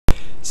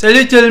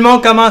Salut tout le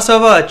monde, comment ça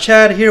va?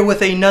 Chad here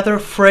with another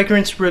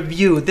fragrance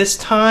review. This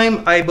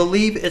time, I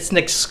believe it's an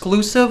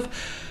exclusive.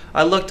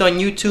 I looked on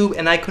YouTube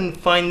and I couldn't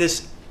find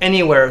this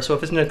anywhere. So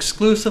if it's an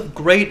exclusive,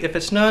 great. If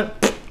it's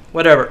not,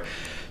 whatever.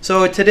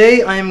 So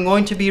today I am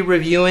going to be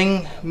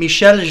reviewing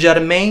Michel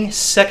Germain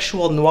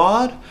Sexual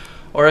Noir.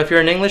 Or if you're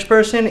an English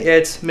person,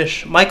 it's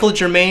Michel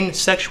Germain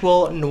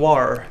Sexual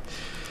Noir.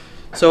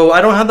 So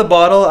I don't have the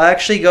bottle. I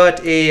actually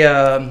got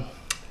a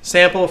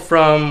sample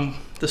from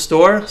the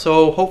store,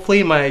 so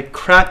hopefully my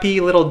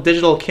crappy little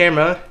digital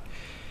camera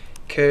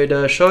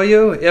could show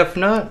you. If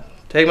not,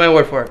 take my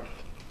word for it.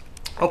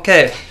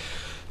 Okay,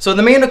 so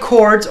the main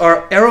accords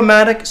are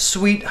aromatic,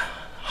 sweet,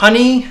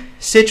 honey,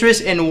 citrus,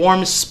 and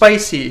warm,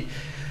 spicy.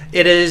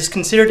 It is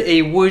considered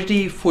a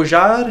woody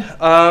fougade.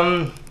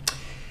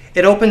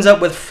 It opens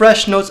up with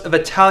fresh notes of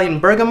Italian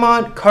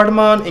bergamot,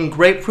 cardamom, and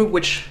grapefruit,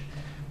 which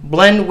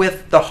blend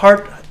with the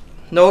heart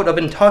note of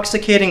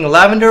intoxicating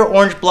lavender,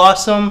 orange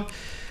blossom,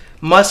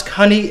 musk,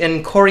 honey,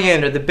 and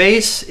coriander. The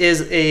base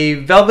is a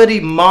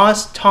velvety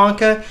moss,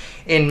 tonka,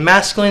 and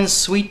masculine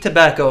sweet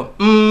tobacco.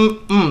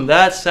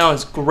 That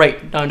sounds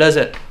great. Now, does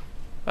it?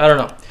 I don't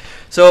know.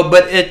 So,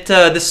 but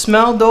the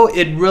smell though,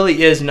 it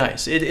really is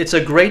nice. It's a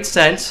great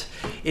scent.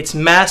 It's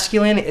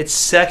masculine. It's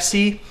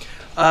sexy.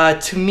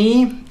 To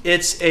me,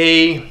 it's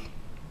a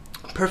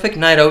perfect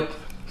night out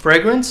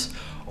fragrance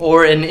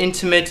or an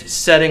intimate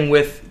setting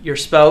with your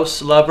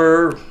spouse,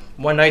 lover,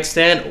 one night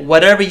stand,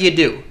 whatever you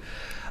do.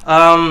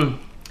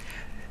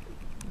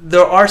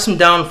 There are some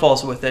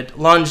downfalls with it.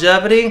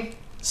 Longevity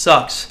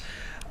sucks.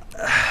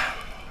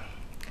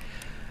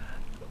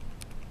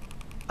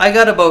 I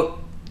got about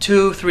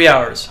 2-3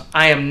 hours.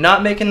 I am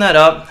not making that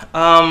up.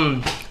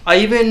 I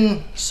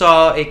even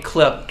saw a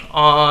clip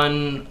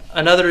on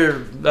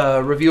another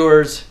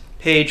reviewer's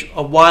page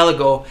a while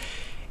ago,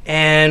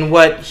 and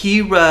what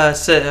he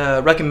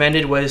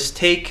recommended was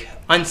take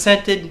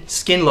unscented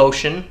skin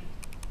lotion,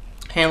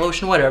 hand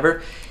lotion,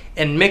 whatever,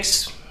 and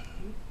mix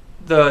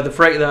the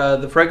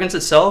fragrance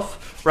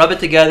itself, rub it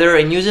together,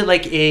 and use it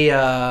like a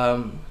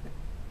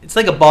it's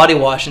like a body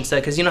wash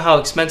instead, because you know how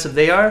expensive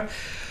they are.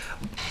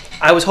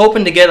 I was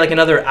hoping to get like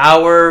another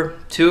hour,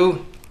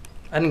 2.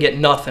 I didn't get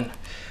nothing.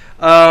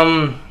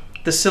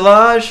 The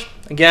silage,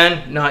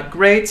 again, not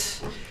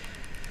great.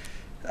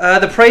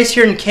 The price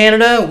here in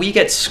Canada, we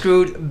get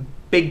screwed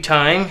big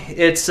time.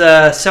 It's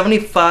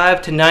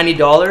 $75 to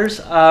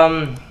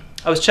 $90.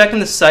 I was checking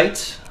the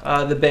site,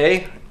 the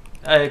Bay,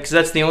 because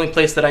that's the only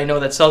place that I know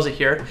that sells it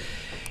here,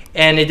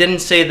 and it didn't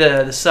say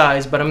the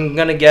size, but I'm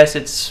gonna guess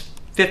it's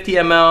 50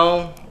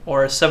 ml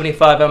or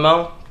 75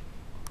 ml.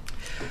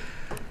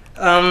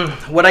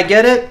 Would I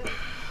get it?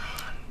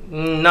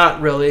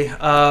 Not really.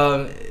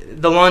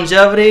 The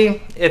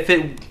longevity, if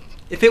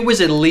it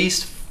was at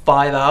least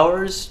 5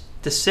 hours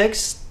to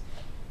 6,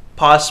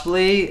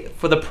 possibly.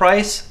 For the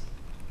price,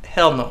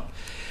 hell no.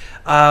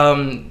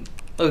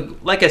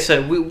 Like I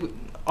said,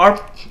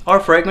 our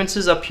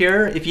fragrances up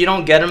here, if you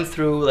don't get them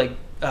through like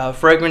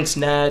Fragrance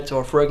Net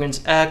or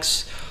Fragrance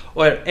X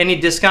or any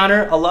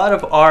discounter, a lot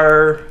of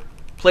our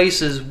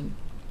places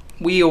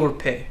we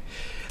overpay.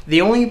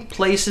 The only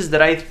places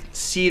that I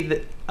see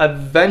that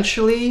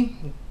eventually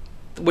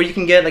where you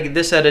can get like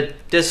this at a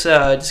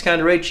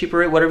discounted rate, cheaper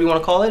rate, whatever you want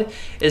to call it,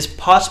 is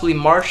possibly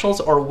Marshalls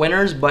or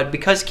Winners, but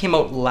because it came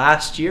out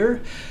last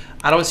year,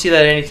 I don't see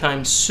that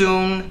anytime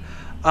soon.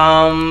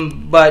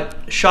 But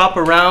shop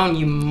around,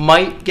 you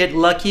might get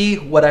lucky.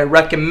 Would I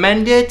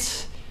recommend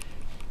it?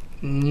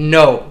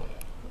 No.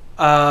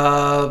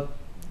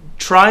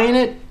 Trying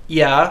it,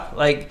 yeah.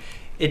 Like,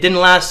 it didn't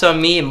last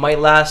on me. It might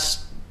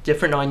last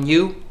different on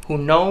you. Who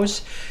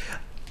knows?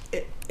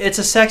 It's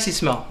a sexy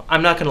smell.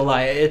 I'm not gonna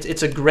lie.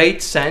 It's a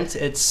great scent.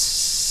 It's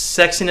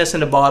sexiness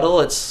in a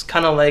bottle. It's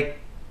kind of like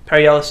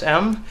Perrier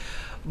M,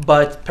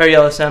 but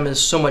Perrier M is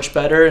so much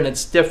better and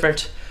it's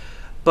different.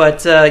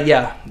 But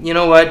yeah, you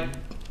know what?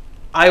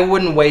 I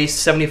wouldn't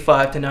waste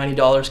 $75 to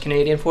 $90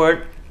 Canadian for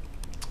it.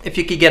 If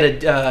you could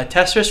get a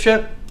tester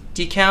strip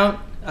decount,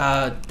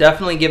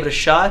 definitely give it a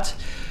shot.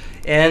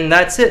 And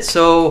that's it.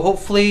 So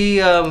hopefully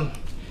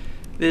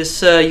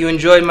you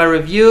enjoyed my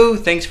review.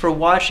 Thanks for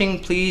watching.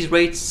 Please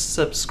rate,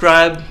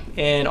 subscribe,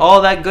 and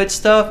all that good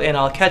stuff. And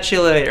I'll catch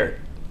you later.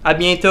 À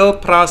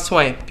bientôt. Prends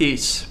soin.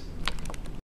 Peace.